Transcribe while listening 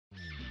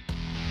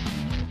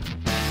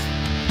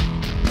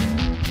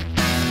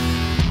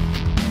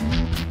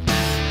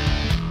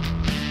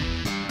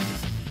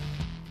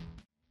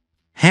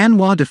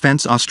Hanwha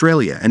Defense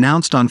Australia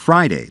announced on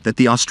Friday that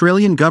the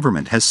Australian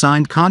government has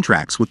signed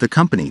contracts with the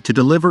company to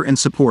deliver and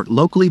support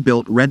locally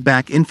built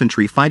Redback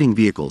infantry fighting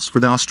vehicles for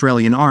the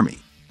Australian Army.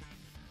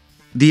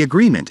 The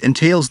agreement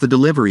entails the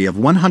delivery of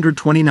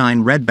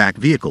 129 Redback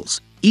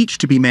vehicles, each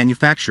to be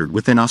manufactured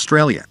within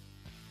Australia.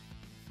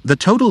 The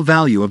total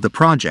value of the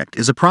project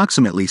is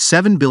approximately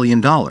 $7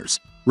 billion,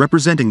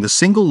 representing the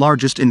single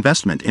largest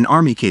investment in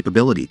Army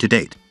capability to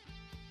date.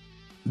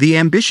 The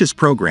ambitious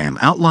program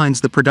outlines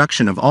the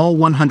production of all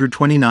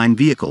 129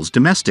 vehicles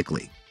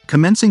domestically,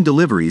 commencing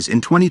deliveries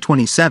in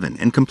 2027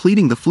 and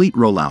completing the fleet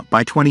rollout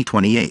by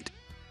 2028.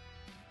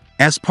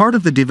 As part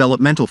of the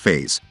developmental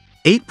phase,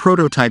 8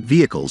 prototype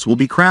vehicles will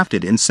be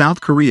crafted in South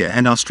Korea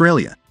and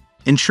Australia,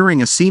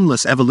 ensuring a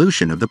seamless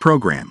evolution of the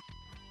program.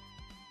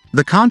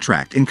 The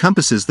contract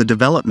encompasses the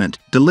development,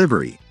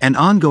 delivery, and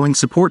ongoing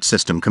support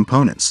system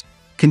components,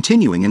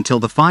 continuing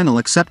until the final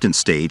acceptance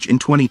stage in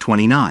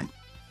 2029.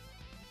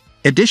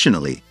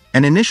 Additionally,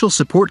 an initial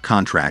support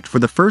contract for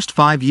the first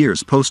 5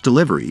 years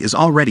post-delivery is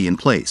already in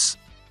place.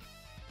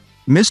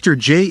 Mr.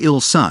 Jae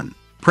Il-sun,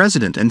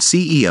 President and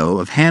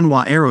CEO of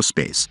Hanwha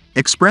Aerospace,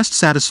 expressed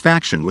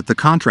satisfaction with the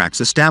contract's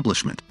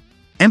establishment,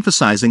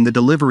 emphasizing the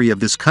delivery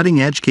of this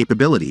cutting-edge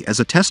capability as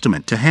a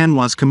testament to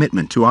Hanwha's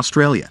commitment to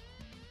Australia.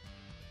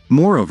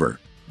 Moreover,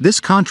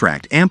 this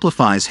contract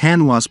amplifies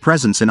Hanwha's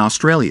presence in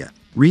Australia,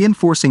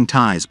 reinforcing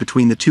ties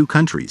between the two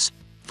countries,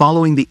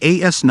 following the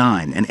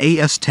AS9 and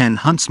AS10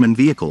 Huntsman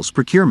vehicles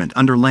procurement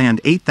under Land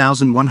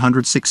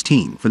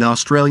 8116 for the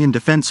Australian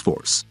Defence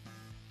Force.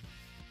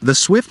 The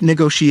swift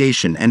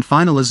negotiation and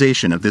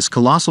finalization of this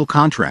colossal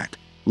contract,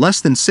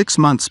 less than 6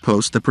 months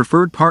post the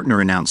preferred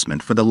partner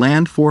announcement for the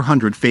Land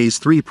 400 Phase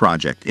 3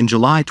 project in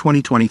July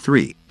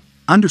 2023,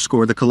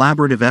 underscore the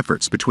collaborative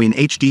efforts between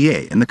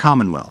HDA and the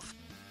Commonwealth.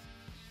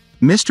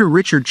 Mr.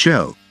 Richard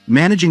Cho,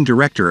 Managing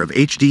Director of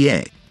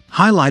HDA,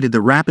 highlighted the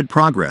rapid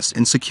progress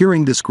in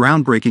securing this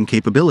groundbreaking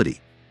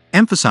capability,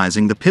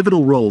 emphasizing the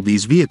pivotal role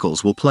these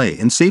vehicles will play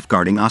in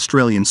safeguarding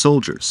Australian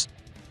soldiers.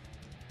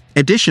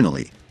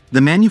 Additionally, the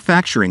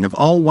manufacturing of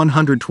all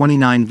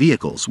 129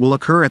 vehicles will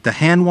occur at the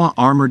Hanwha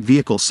Armoured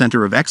Vehicle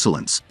Centre of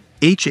Excellence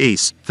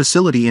 (HACE)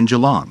 facility in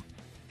Geelong,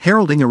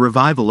 heralding a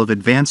revival of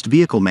advanced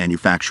vehicle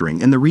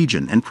manufacturing in the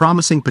region and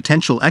promising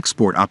potential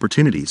export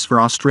opportunities for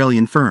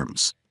Australian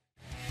firms.